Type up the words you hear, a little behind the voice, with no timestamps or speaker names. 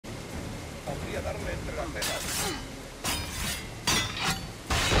Podría darle entre las cejas.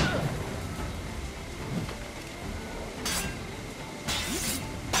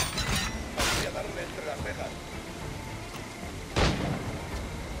 Podría darle entre las cejas.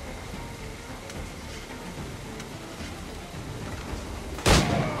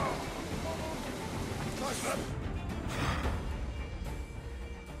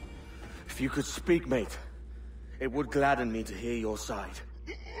 If you could speak, mate, it would gladden me to hear your side.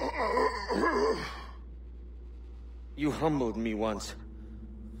 You humbled me once,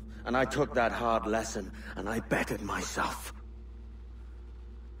 and I took that hard lesson, and I bettered myself.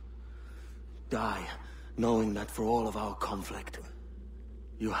 Die, knowing that for all of our conflict,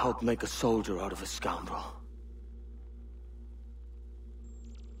 you helped make a soldier out of a scoundrel.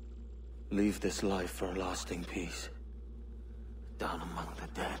 Leave this life for a lasting peace, down among the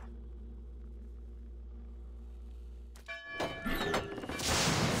dead.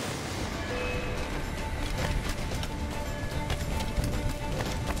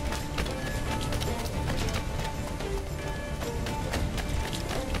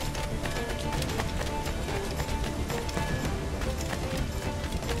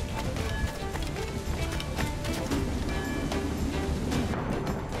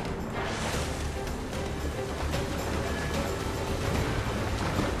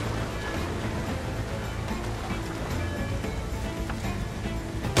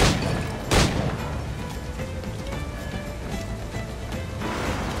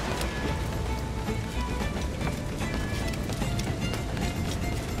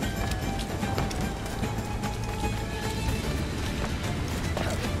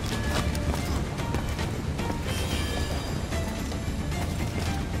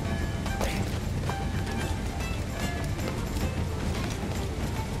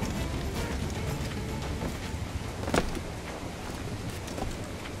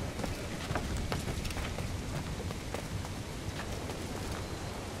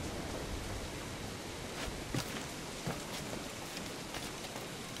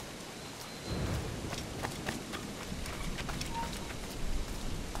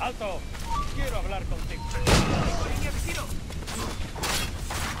 ¡Alto! Quiero hablar contigo. ¡Línea de tiro!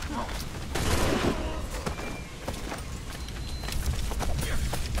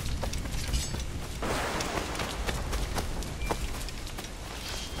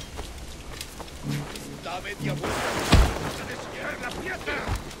 ¡Da media vuelta! ¡Se desquiar la pieza!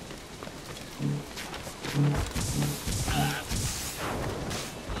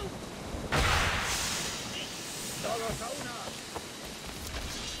 ¡Todos a una!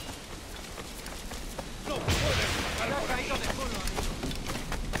 ¡No puedes pasar por ahí! ¡De culo, amigo!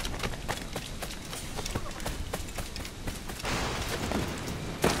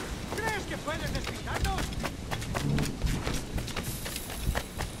 ¿Crees que puedes despistarnos?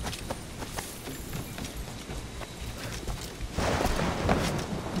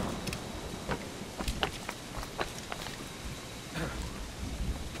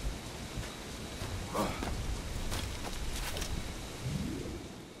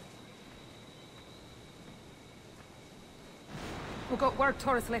 We got word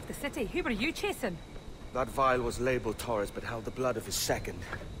Torres left the city. Who were you chasing? That vial was labeled Torres, but held the blood of his second.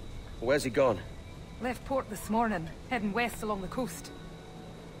 Where's he gone? Left port this morning, heading west along the coast.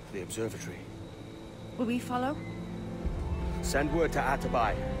 The observatory. Will we follow? Send word to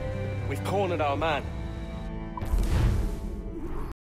Atabai. We've cornered our man.